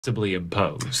possibly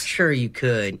impose. Sure you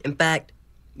could. In fact,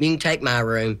 you can take my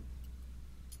room.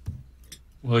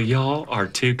 Well, y'all are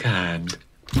too kind.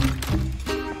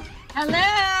 Hello!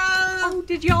 Oh,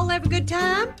 did y'all have a good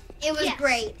time? It was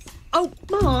great. Oh,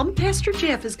 Mom, Pastor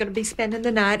Jeff is going to be spending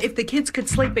the night. If the kids could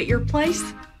sleep at your place?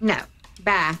 No.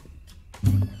 Bye.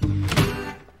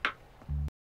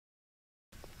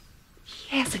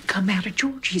 He hasn't come out of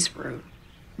Georgie's room.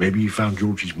 Maybe you found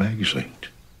Georgie's magazine.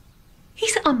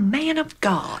 He's a man of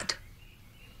God.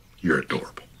 You're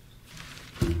adorable.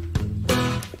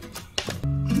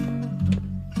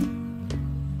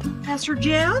 Pastor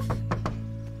Jeff?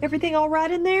 Everything all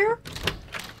right in there?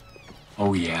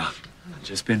 Oh, yeah. I've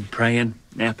just been praying,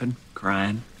 napping,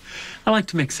 crying. I like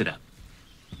to mix it up.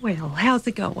 Well, how's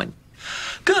it going?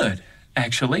 Good,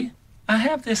 actually. I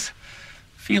have this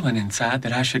feeling inside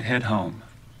that I should head home.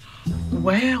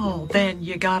 Well, then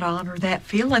you gotta honor that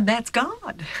feeling. That's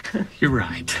God. You're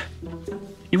right.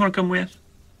 You want to come with?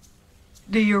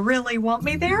 Do you really want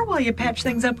me there while you patch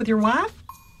things up with your wife?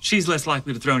 She's less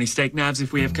likely to throw any steak knives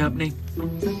if we have company.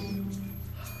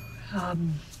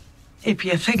 If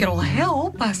you think it'll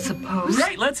help, I suppose.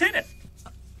 Right, let's hit it.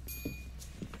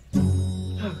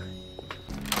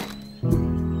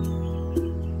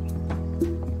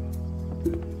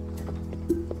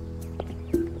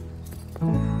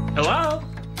 Hello?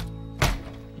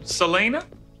 Selena?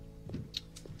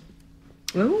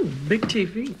 Oh, big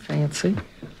TV. Fancy.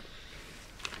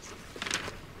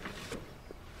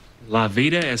 La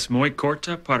vida es muy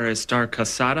corta para estar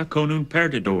casada con un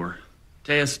perdedor.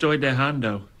 Te estoy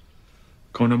dejando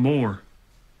con amor.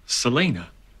 Selena.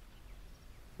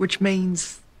 Which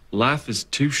means... Life is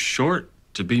too short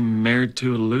to be married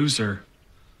to a loser.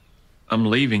 I'm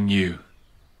leaving you.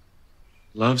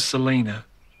 Love, Selena.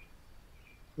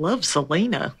 Love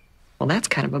Selena. Well, that's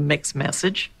kind of a mixed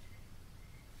message.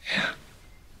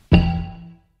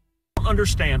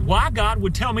 Understand why God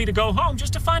would tell me to go home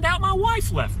just to find out my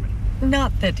wife left me.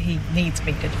 Not that he needs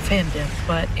me to defend him,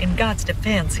 but in God's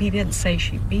defense, he didn't say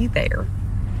she'd be there.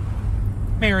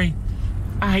 Mary,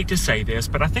 I hate to say this,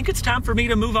 but I think it's time for me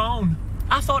to move on.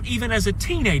 I thought even as a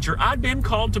teenager I'd been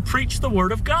called to preach the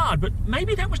word of God, but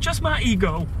maybe that was just my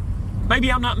ego.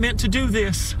 Maybe I'm not meant to do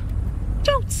this.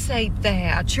 Don't say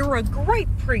that. You're a great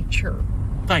preacher.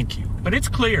 Thank you, but it's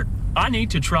clear I need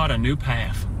to trot a new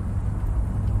path.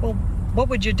 Well, what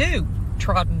would you do,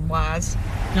 trodden-wise?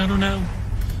 I don't know.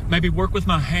 Maybe work with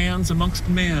my hands amongst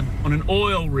men on an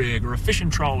oil rig or a fishing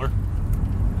trawler.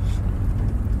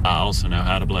 I also know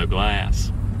how to blow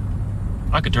glass.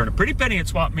 I could turn a pretty penny at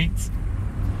swap meets.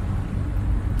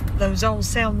 Those all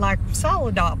sound like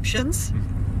solid options.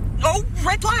 Oh,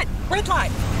 red light! Red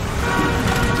light!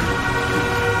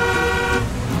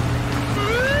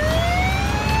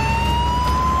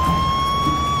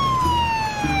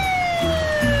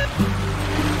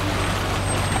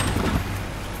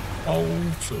 Oh,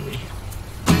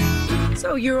 phooey.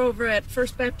 So you're over at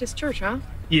First Baptist Church, huh?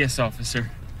 Yes, officer.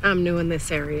 I'm new in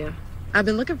this area. I've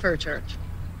been looking for a church.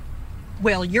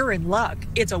 Well, you're in luck.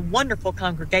 It's a wonderful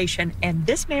congregation, and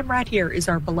this man right here is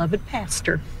our beloved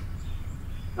pastor.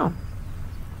 Oh.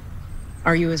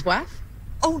 Are you his wife?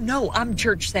 Oh, no, I'm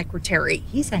church secretary.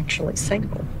 He's actually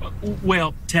single.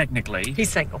 Well, technically. He's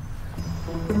single.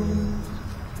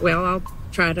 Well, I'll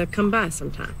try to come by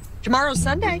sometime. Tomorrow's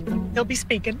Sunday. He'll be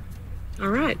speaking. All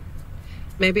right.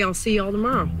 Maybe I'll see y'all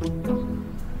tomorrow.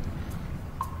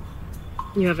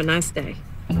 You have a nice day.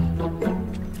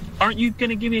 Aren't you going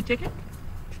to give me a ticket?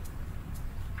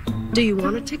 Do you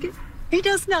want a ticket? He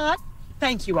does not.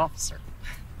 Thank you, officer.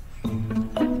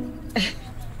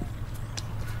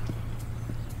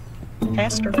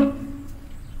 Pastor,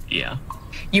 Yeah.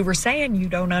 you were saying you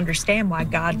don't understand why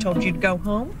God told you to go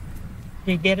home?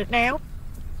 Do you get it now?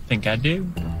 Think I do.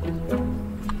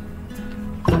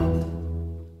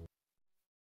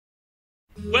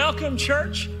 Welcome,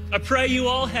 church. I pray you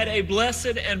all had a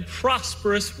blessed and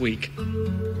prosperous week.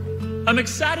 I'm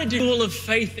excited. The rule of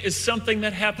faith is something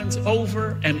that happens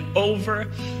over and over.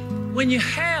 When you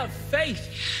have faith,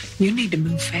 You need to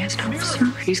move fast, officer.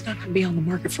 He's not going to be on the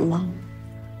market for long.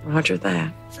 Roger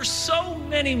that. for so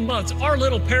many months, our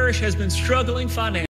little parish has been struggling financially.